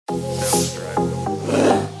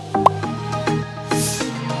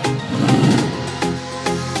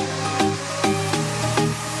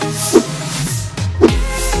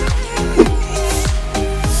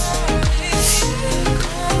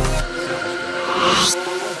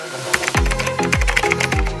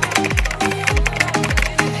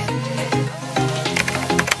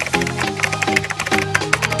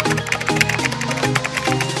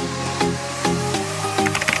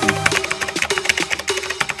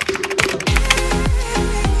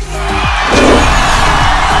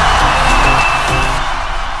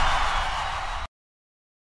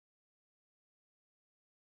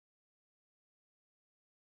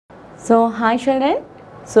So hi children.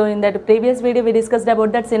 So in that previous video we discussed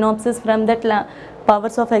about that synopsis from that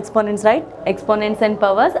powers of exponents, right? Exponents and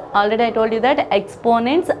powers. Already I told you that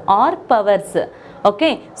exponents are powers.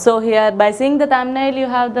 Okay, so here by seeing the thumbnail you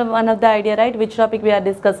have the one of the idea, right, which topic we are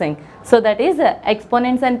discussing. So that is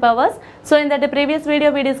exponents and powers. So in that previous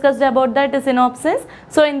video we discussed about that synopsis.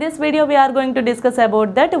 So in this video we are going to discuss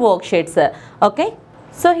about that worksheets. Okay,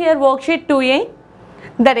 so here worksheet 2a,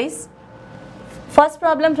 that is first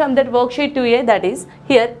problem from that worksheet 2a, that is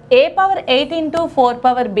here a power 8 into 4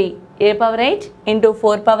 power b, a power 8 into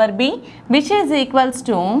 4 power b, which is equals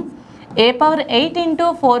to a power 8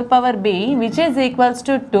 into 4 power b, which is equals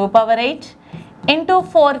to 2 power 8 into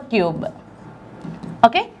 4 cube.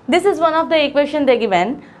 Okay, this is one of the equation they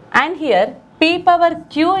given, and here p power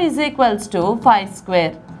q is equals to 5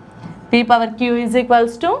 square. P power q is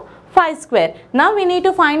equals to 5 square. Now we need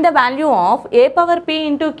to find the value of a power p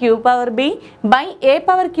into q power b by a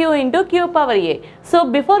power q into q power a. So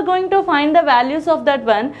before going to find the values of that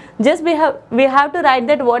one, just we have to write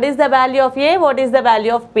that what is the value of a, what is the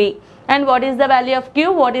value of p, and what is the value of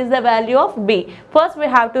q, what is the value of b. First we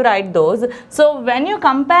have to write those. So when you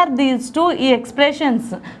compare these two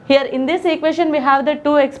expressions, here in this equation we have the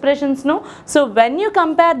two expressions, no? So when you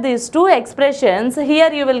compare these two expressions,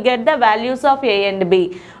 here you will get the values of a and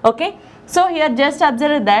b. Okay, so here just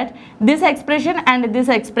observe that this expression and this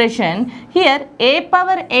expression, here a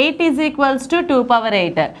power 8 is equals to 2 power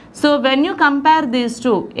 8. So when you compare these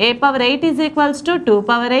two, a power 8 is equals to 2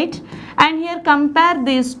 power 8, and here compare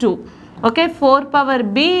these two. Okay, 4 power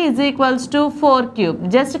b is equals to 4 cube,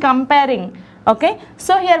 just comparing. Okay,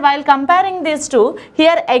 so here while comparing these two,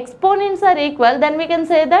 here exponents are equal, then we can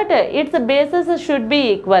say that its bases should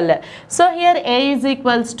be equal. So here a is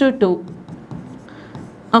equals to 2.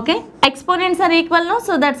 Okay, exponents are equal, no?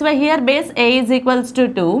 So that's why here base a is equals to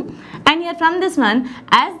 2, and here from this one,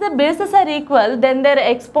 as the bases are equal, then their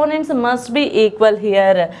exponents must be equal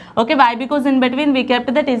here. Okay, why? Because in between we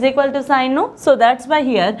kept that is equal to sign, no? So that's why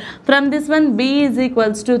here from this one b is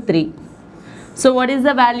equals to 3. So what is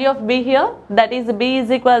the value of b here? That is b is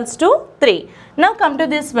equals to 3. Now come to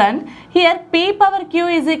this one, here p power q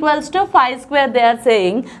is equals to 5 square they are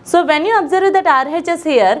saying. So when you observe that RHS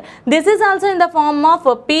here, this is also in the form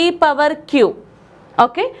of p power q.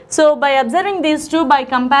 Okay, so by observing these two, by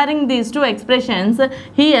comparing these two expressions,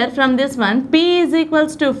 here from this one p is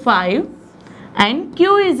equals to 5 and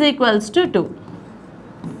q is equals to 2.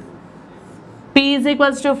 P is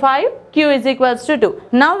equals to 5, q is equals to 2.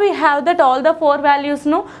 Now we have that all the four values,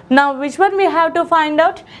 no? Now which one we have to find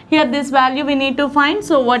out? Here this value we need to find.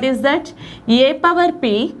 So what is that? A power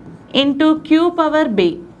p into q power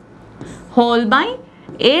b whole by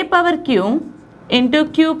a power q into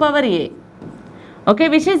q power a. Okay,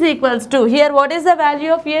 which is equals to, here what is the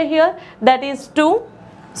value of a here? That is 2.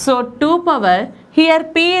 So 2 power, here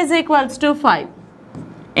p is equals to 5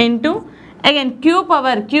 into, again q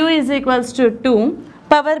power q is equals to 2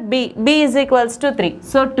 power b is equals to 3.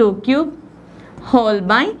 So 2 cube whole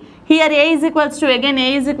by, here a is equals to, again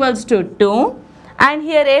a is equals to 2, and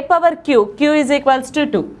here a power q is equals to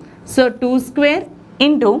 2. So 2 square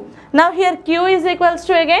into, now here q is equals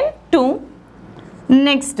to again 2,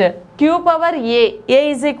 next q power a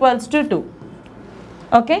is equals to 2.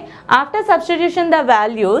 Okay, after substitution the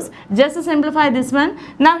values, just to simplify this one,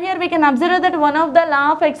 now here we can observe that one of the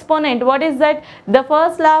law of exponent, what is that? The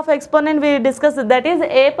first law of exponent we discussed, that is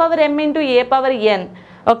a power m into a power n.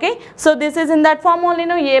 Okay, so this is in that form only,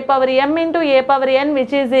 no? A power m into a power n,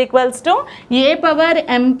 which is equals to a power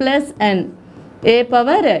m plus n, a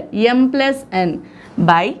power m plus n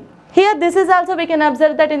by, here this is also we can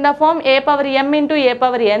observe that in the form a power m into a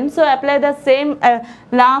power n. So apply the same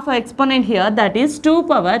law of exponent here, that is 2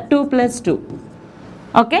 power 2 plus 2.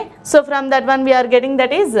 Okay, so from that one we are getting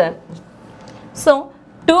that is, so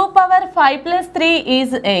 2 power 5 plus 3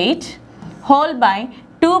 is 8 whole by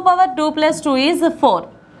 2 power 2 plus 2 is 4.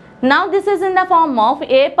 Now this is in the form of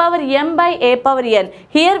a power m by a power n.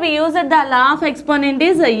 Here we use the law of exponent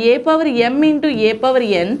is a power m into a power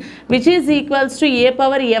n, which is equals to a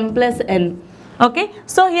power m plus n. Okay,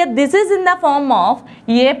 so here this is in the form of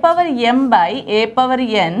a power m by a power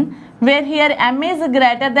n, where here m is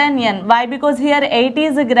greater than n. Why? Because here 8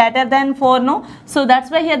 is greater than 4, no? So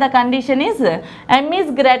that's why here the condition is m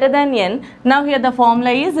is greater than n. Now here the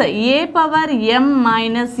formula is a power m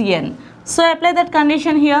minus n. So apply that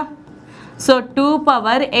condition here. So 2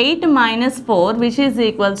 power 8 minus 4, which is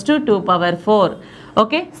equals to 2 power 4.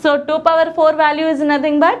 Okay, so 2 power 4 value is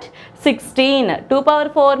nothing but 16. 2 power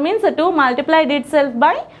 4 means 2 multiplied itself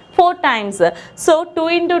by 4 times. So 2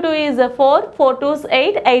 into 2 is 4, 4 2 is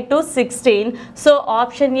 8, 8 2 is 16. So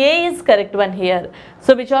option A is correct one here.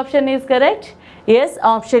 So which option is correct? Yes,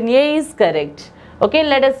 option A is correct. Okay,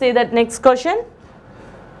 let us see that next question.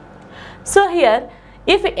 So here,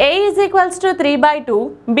 if A is equals to 3 by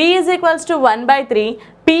 2, B is equals to 1 by 3,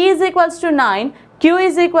 P is equals to 9, Q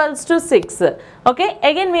is equals to 6. Okay,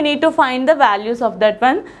 again we need to find the values of that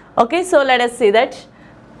one. Okay, so let us see that.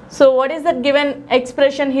 So what is that given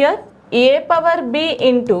expression here? A power B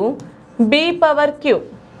into B power Q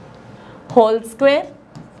whole square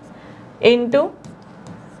into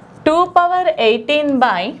 2 power 18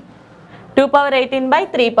 by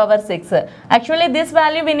 3 power 6. Actually this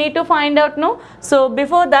value we need to find out, no? So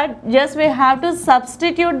before that just we have to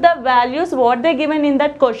substitute the values what they given in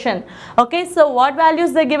that question. Okay, so what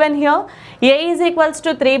values they given here? A is equals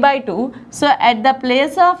to 3 by 2. So at the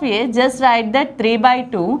place of A just write that 3 by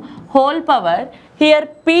 2 whole power. Here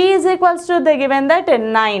P is equals to they given that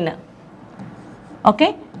 9.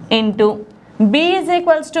 Okay, into B is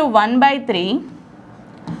equals to 1 by 3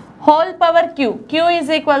 whole power Q is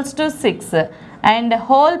equals to 6 and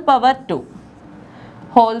whole power 2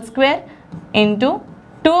 whole square into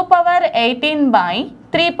 2 power 18 by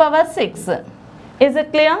 3 power 6. Is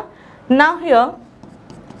it clear? Now here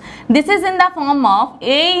this is in the form of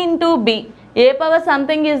A into B. A power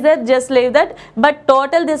something is there, just leave that, but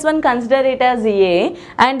total this one consider it as A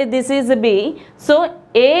and this is B. So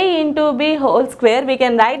A into B whole square, we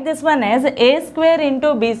can write this one as A square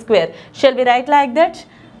into B square. Shall we write like that?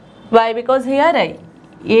 Why? Because here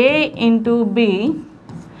A into B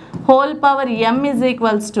whole power m is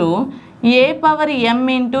equals to A power m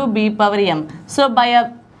into B power m. So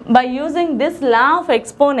by using this law of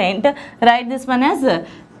exponent, write this one as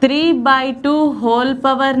 3 by 2 whole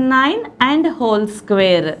power 9 and whole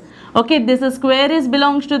square. Okay, this square is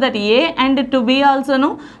belongs to that A and to B also,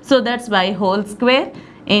 no? So that's why whole square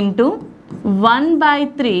into 1 by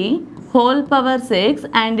 3 whole power 6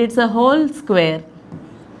 and it's a whole square.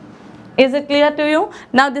 Is it clear to you?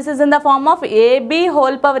 Now this is in the form of AB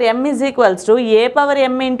whole power m is equals to A power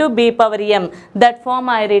m into B power m. That form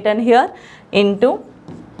I written here into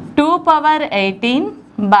 2 power 18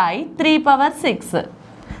 by 3 power 6.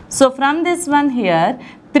 So from this one here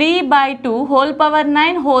 3 by 2 whole power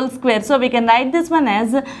 9 whole square. So we can write this one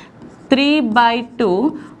as 3 by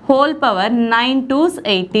 2 whole power 9 2's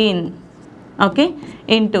 18. Okay,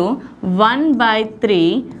 into 1 by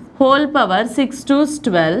 3 whole power 6 2's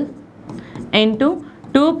 12 into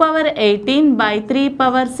 2 power 18 by 3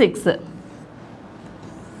 power 6.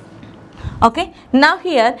 Okay, now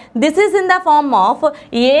here this is in the form of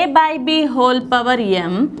A by B whole power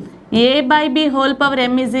m. A by B whole power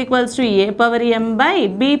m is equals to A power m by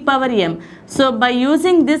B power m. So by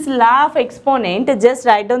using this law of exponent, just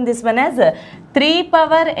write down this one as 3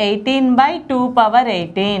 power 18 by 2 power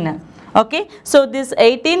 18. Okay, so this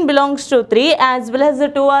 18 belongs to 3 as well as the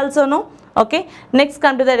 2 also, no? Okay, next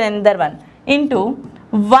come to the another one into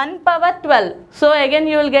 1 power 12. So again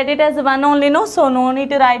you will get it as 1 only, no? So no need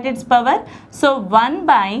to write its power. So 1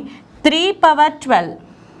 by 3 power 12.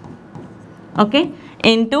 Okay,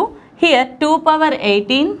 into here 2 power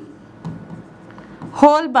 18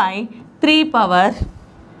 whole by 3 power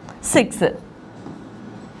 6.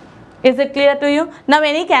 Is it clear to you? Now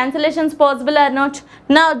any cancellations possible or not?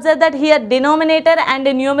 Now observe that here denominator and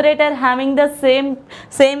numerator having the same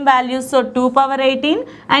values. So 2 power 18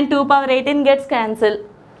 and 2 power 18 gets cancelled.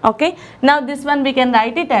 Okay. Now this one we can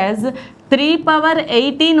write it as 3 power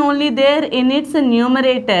 18 only there in its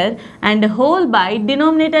numerator and whole by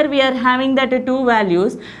denominator we are having that 2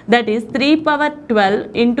 values, that is 3 power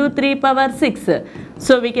 12 into 3 power 6.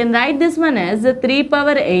 So we can write this one as 3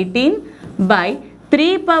 power 18 by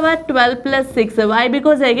 3 power 12 plus 6. Why?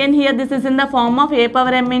 Because again here this is in the form of A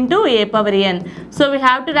power m into A power n. So we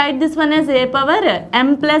have to write this one as A power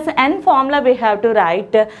m plus n formula we have to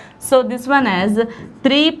write. So this one as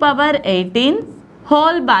 3 power 18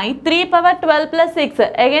 whole by 3 power 12 plus 6.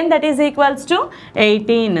 Again that is equals to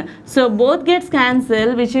 18. So both gets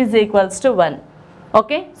cancelled, which is equals to 1.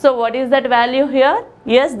 Okay. So what is that value here?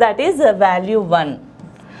 Yes, that is value 1.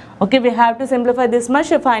 Okay, we have to simplify this much.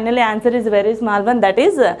 Finally answer is very small one, that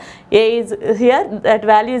is A is here, that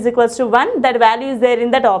value is equals to 1. That value is there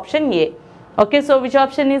in that option A. Okay, so which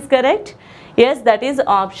option is correct? Yes, that is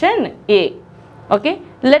option A. Okay,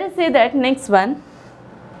 let us see that next one.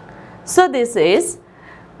 So this is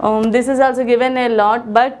also given a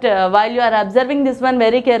lot, but while you are observing this one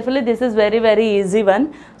very carefully, this is very easy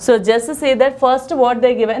one. So just to say that first what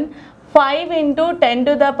they given, 5 into 10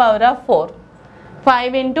 to the power of 4.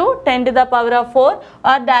 5 into 10 to the power of 4,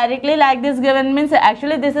 or directly like this given means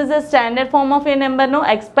actually this is a standard form of a number, no,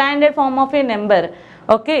 expanded form of a number.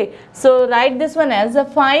 Okay, so write this one as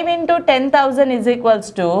 5 into 10,000 is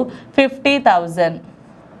equals to 50,000.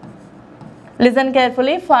 Listen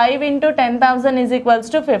carefully, 5 into 10,000 is equals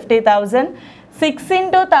to 50,000. 6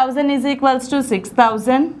 into 1000 is equals to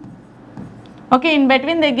 6,000. Okay, in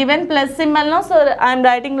between they given plus symbol, no, so I am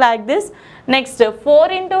writing like this. Next,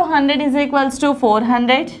 4 into 100 is equals to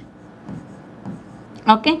 400.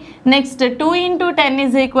 Okay, next 2 into 10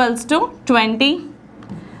 is equals to 20.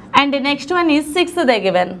 And the next one is 6 they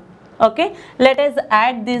given. Okay, let us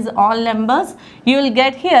add these all numbers. You will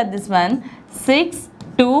get here this one 6,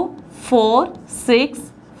 2, 4,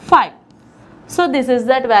 6, 5. So this is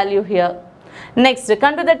that value here. Next,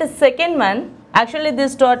 come to that second one. Actually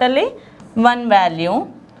this totally one value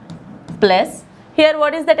plus here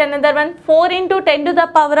what is that another one? 4 into 10 to the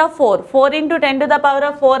power of 4. 4 into 10 to the power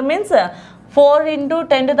of 4 means 4 into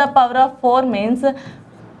 10 to the power of 4 means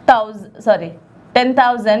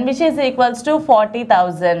 10,000, which is equals to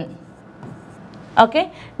 40,000.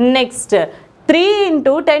 Okay, next 3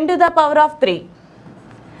 into 10 to the power of 3.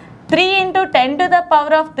 3 into 10 to the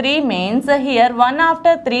power of 3 means here 1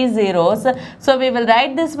 after 3 zeros. So we will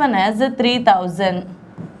write this one as 3,000.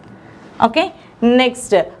 Okay,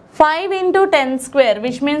 next 5 into 10 square,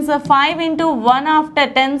 which means 5 into 1 after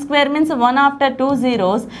 10 square means 1 after 2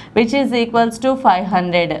 zeros, which is equals to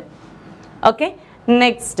 500. Okay,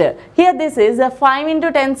 next here this is 5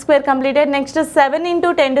 into 10 square completed. Next 7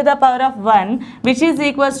 into 10 to the power of 1, which is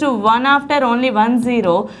equals to 1 after only 1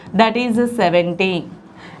 zero, that is 70.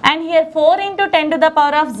 And here 4 into 10 to the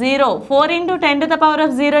power of 0. 4 into 10 to the power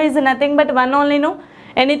of 0 is nothing but 1 only, no?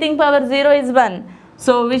 Anything power 0 is 1.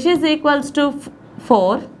 So which is equals to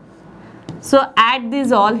 4. So add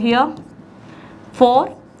these all here.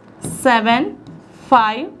 4, 7,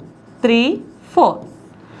 5, 3, 4.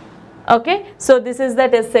 Okay. So this is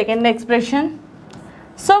that second expression.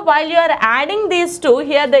 So while you are adding these two,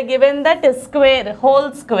 here they given that square,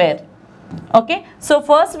 whole square. Okay, so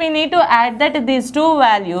first we need to add that these two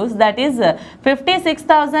values, that is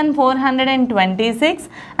 56,426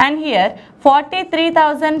 and here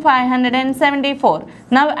 43,574.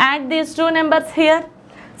 Now add these two numbers here.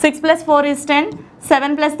 6 plus 4 is 10,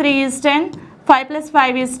 7 plus 3 is 10, 5 plus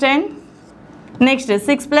 5 is 10. Next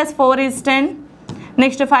 6 plus 4 is 10.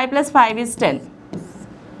 Next 5 plus 5 is 10.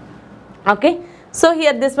 Okay. So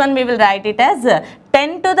here this one we will write it as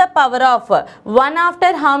 10 to the power of 1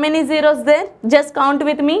 after how many zeros there? Just count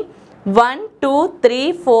with me. 1, 2,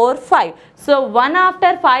 3, 4, 5. So 1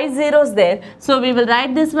 after 5 zeros there. So we will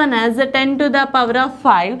write this one as 10 to the power of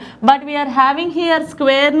 5. But we are having here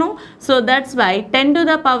square, no? So that's why 10 to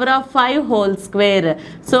the power of 5 whole square.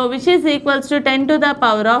 So which is equals to 10 to the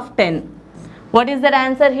power of 10. What is the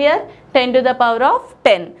answer here? 10 to the power of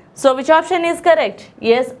 10. So which option is correct?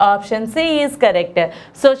 Yes, option C is correct.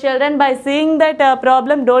 So children, by seeing that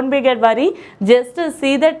problem, don't be get worry. Just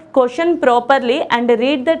see that question properly and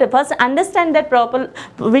read that. First understand that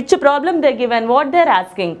which problem they given, what they are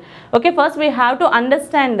asking. Okay, first we have to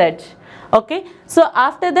understand that. Okay, so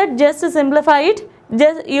after that just to simplify it,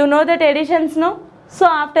 just you know that additions, no? So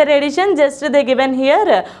after addition just they given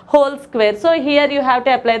here whole square. So here you have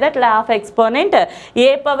to apply that law of exponent. A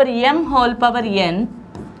power m whole power n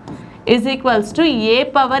is equals to a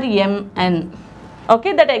power mn.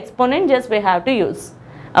 Okay, that exponent just we have to use.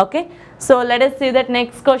 Okay, so let us see that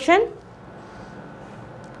next question.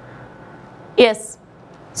 Yes,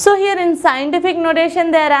 so here in scientific notation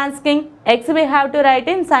they are asking x, we have to write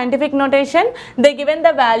in scientific notation. They given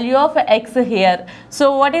the value of x here.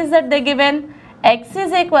 So what is that they given? X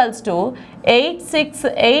is equals to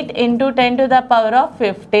 868 into 10 to the power of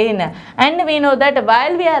 15. And we know that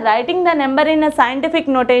while we are writing the number in a scientific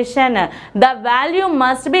notation, the value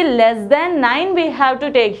must be less than 9 we have to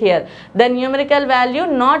take here. The numerical value,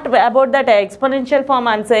 not about that exponential form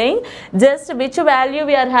I am saying, just which value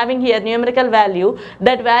we are having here, numerical value,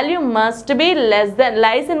 that value must be less than,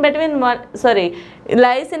 lies in between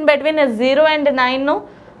a 0 and 9, no?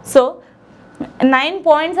 So 9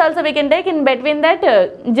 points also we can take in between that,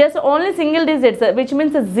 just only single digits, which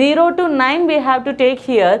means 0 to 9 we have to take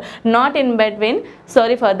here, not in between,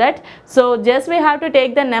 sorry for that. So just we have to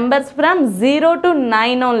take the numbers from 0 to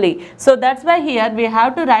 9 only. So that's why here we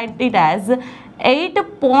have to write it as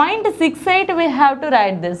 8.68 we have to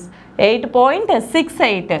write this,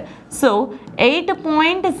 8.68. So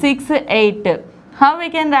 8.68, how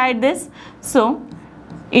we can write this? So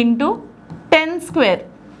into 10 square,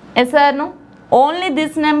 yes or no? Only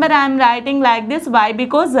this number I am writing like this. Why?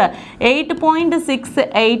 Because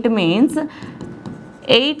 8.68 means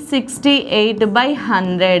 868 by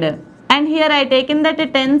 100. And here I taken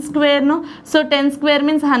that 10 square, no? So 10 square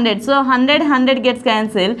means 100. So 100 gets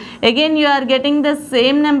cancelled. Again you are getting the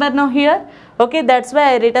same number now here. Okay, that's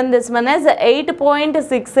why I written this one as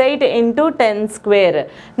 8.68 into 10 square.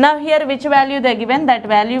 Now here which value they given, that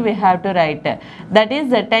value we have to write. That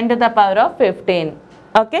is 10 to the power of 15.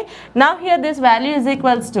 Okay, now here this value is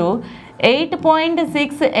equals to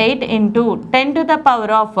 8.68 into 10 to the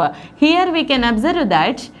power of, here we can observe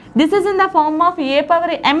that this is in the form of a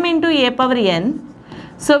power m into a power n.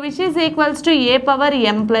 So which is equals to a power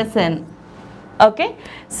m plus n. Okay,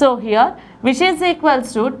 so here which is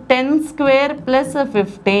equals to 10 square plus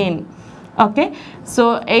 15. Okay,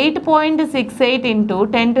 so 8.68 into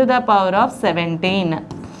 10 to the power of 17.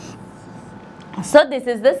 So this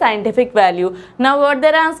is the scientific value. Now what they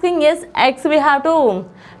are asking is x we have to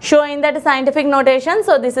show in that scientific notation.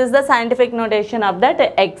 So this is the scientific notation of that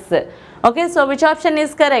x. Okay, so which option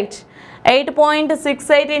is correct?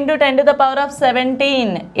 8.68 into 10 to the power of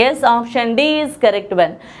 17. Yes, option D is correct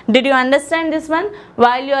one. Did you understand this one?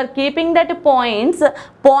 While you are keeping that points,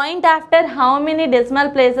 point after how many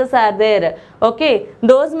decimal places are there. Okay,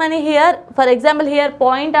 those many here, for example here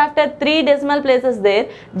point after 3 decimal places there,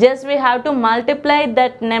 just we have to multiply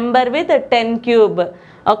that number with 10 cube.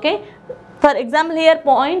 Okay, for example here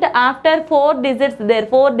point after 4 digits there,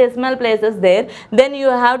 4 decimal places there, then you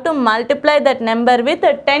have to multiply that number with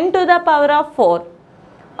 10 to the power of 4.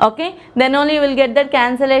 Okay, then only you will get that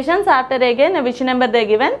cancellations. After again which number they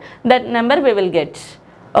given, that number we will get.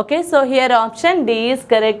 Okay, so here option D is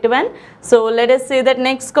correct one. So let us see that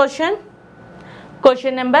next question.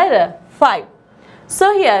 Question number 5.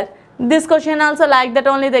 So here this question also like that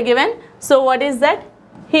only they given. So what is that?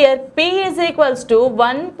 Here P is equals to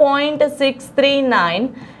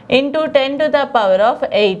 1.639 into 10 to the power of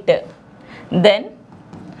 8. Then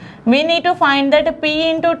we need to find that P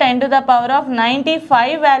into 10 to the power of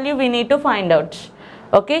 95 value we need to find out.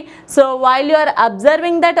 Okay, so while you are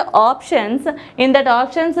observing that options, in that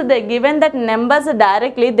options they given that numbers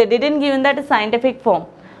directly, they didn't give in that scientific form.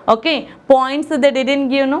 Okay, points they didn't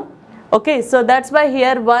give, no. Okay, so that's why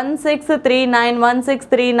here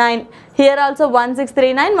 1639, here also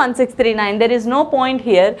 1639, there is no point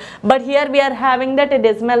here, but here we are having that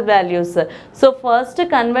decimal values. So first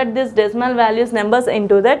convert this decimal values numbers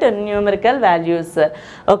into that numerical values.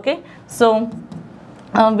 Okay, so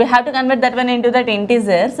we have to convert that one into that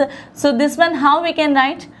integers. So this one how we can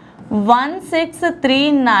write?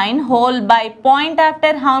 1639 whole by point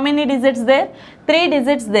after how many digits there? 3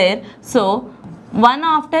 digits there. So 1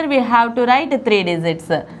 after we have to write 3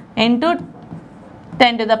 digits into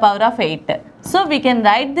 10 to the power of 8. So we can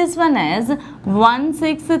write this one as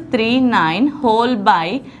 1639 whole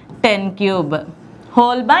by 10 cube.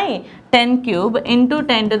 Whole by 10 cube into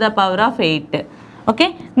 10 to the power of 8.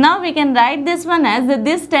 Okay, now we can write this one as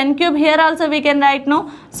this 10 cube, here also we can write,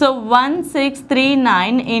 no. So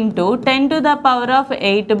 1639 into 10 to the power of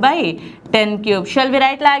 8 by 10 cube. Shall we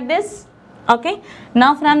write like this? Okay,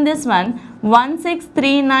 now from this one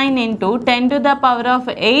 1639 into 10 to the power of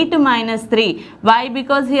 8 minus 3. Why?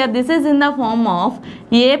 Because here this is in the form of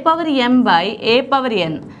a power m by a power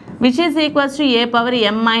n, which is equals to a power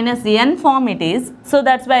m minus n form it is. So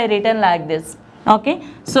that's why I written like this. Okay,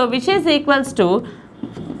 so which is equals to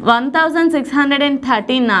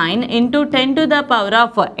 1639 into 10 to the power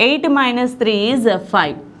of 8 minus 3 is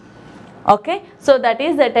 5. Okay, so that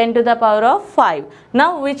is 10 to the power of 5.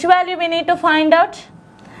 Now which value we need to find out?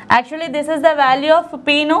 Actually this is the value of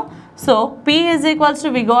P, no. So P is equals to,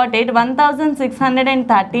 we got it,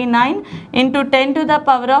 1639 into 10 to the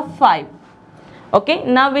power of 5. Okay,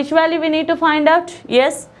 now which value we need to find out?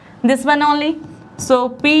 Yes, this one only. So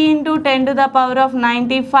P into 10 to the power of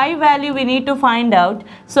 95 value we need to find out.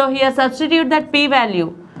 So here substitute that P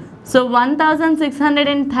value. So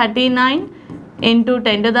 1639 into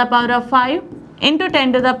 10 to the power of 5 into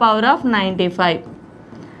 10 to the power of 95.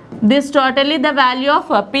 This totally the value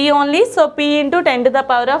of P only. So P into 10 to the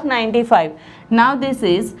power of 95. Now this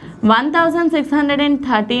is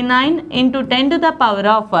 1639 into 10 to the power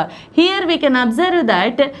of, here we can observe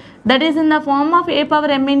that is in the form of a power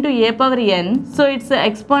m into a power n. So its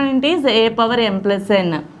exponent is a power m plus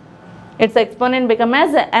n. Its exponent become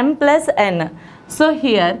as m plus n. So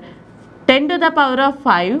here 10 to the power of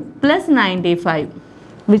 5 plus 95,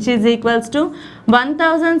 which is equals to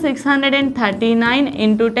 1639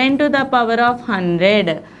 into 10 to the power of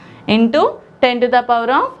 100 into 10 to the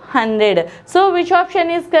power of 100. So which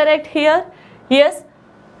option is correct here? Yes,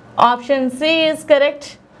 option C is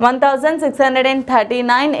correct.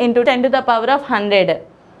 1639 into 10 to the power of 100.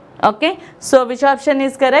 Okay, so which option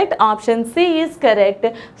is correct? Option C is correct.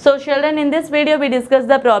 So children, in this video we discuss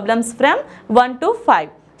the problems from 1 to 5.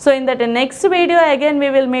 So in that next video again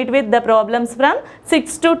we will meet with the problems from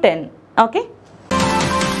 6 to 10. Okay.